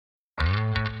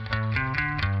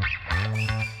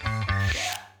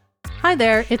Hi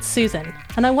there, it's Susan,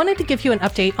 and I wanted to give you an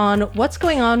update on what's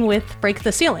going on with Break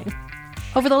the Ceiling.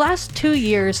 Over the last 2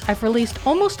 years, I've released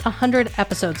almost 100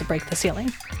 episodes of Break the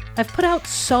Ceiling. I've put out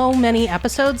so many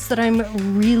episodes that I'm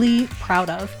really proud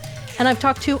of, and I've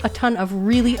talked to a ton of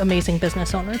really amazing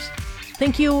business owners.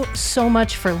 Thank you so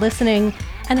much for listening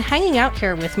and hanging out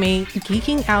here with me,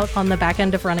 geeking out on the back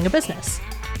end of running a business.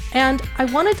 And I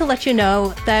wanted to let you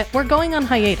know that we're going on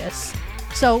hiatus,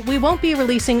 so we won't be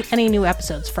releasing any new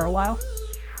episodes for a while.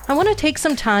 I want to take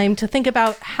some time to think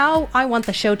about how I want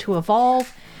the show to evolve,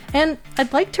 and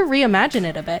I'd like to reimagine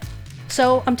it a bit.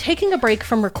 So I'm taking a break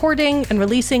from recording and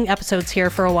releasing episodes here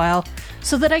for a while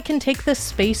so that I can take this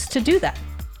space to do that.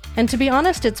 And to be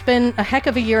honest, it's been a heck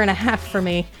of a year and a half for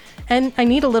me, and I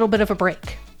need a little bit of a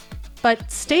break.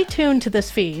 But stay tuned to this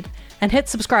feed and hit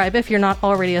subscribe if you're not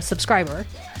already a subscriber,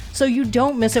 so you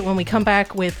don't miss it when we come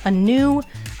back with a new,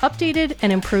 updated,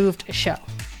 and improved show.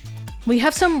 We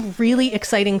have some really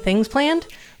exciting things planned,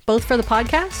 both for the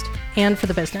podcast and for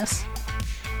the business.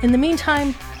 In the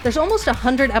meantime, there's almost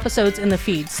 100 episodes in the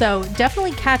feed, so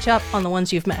definitely catch up on the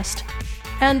ones you've missed.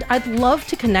 And I'd love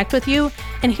to connect with you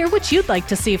and hear what you'd like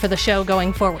to see for the show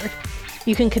going forward.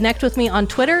 You can connect with me on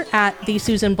Twitter at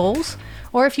 @TheSusanBowles,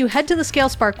 or if you head to the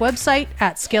ScaleSpark website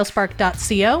at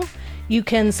scalespark.co, you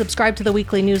can subscribe to the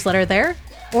weekly newsletter there,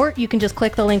 or you can just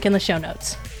click the link in the show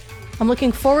notes. I'm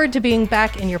looking forward to being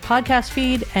back in your podcast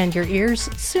feed and your ears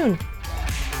soon.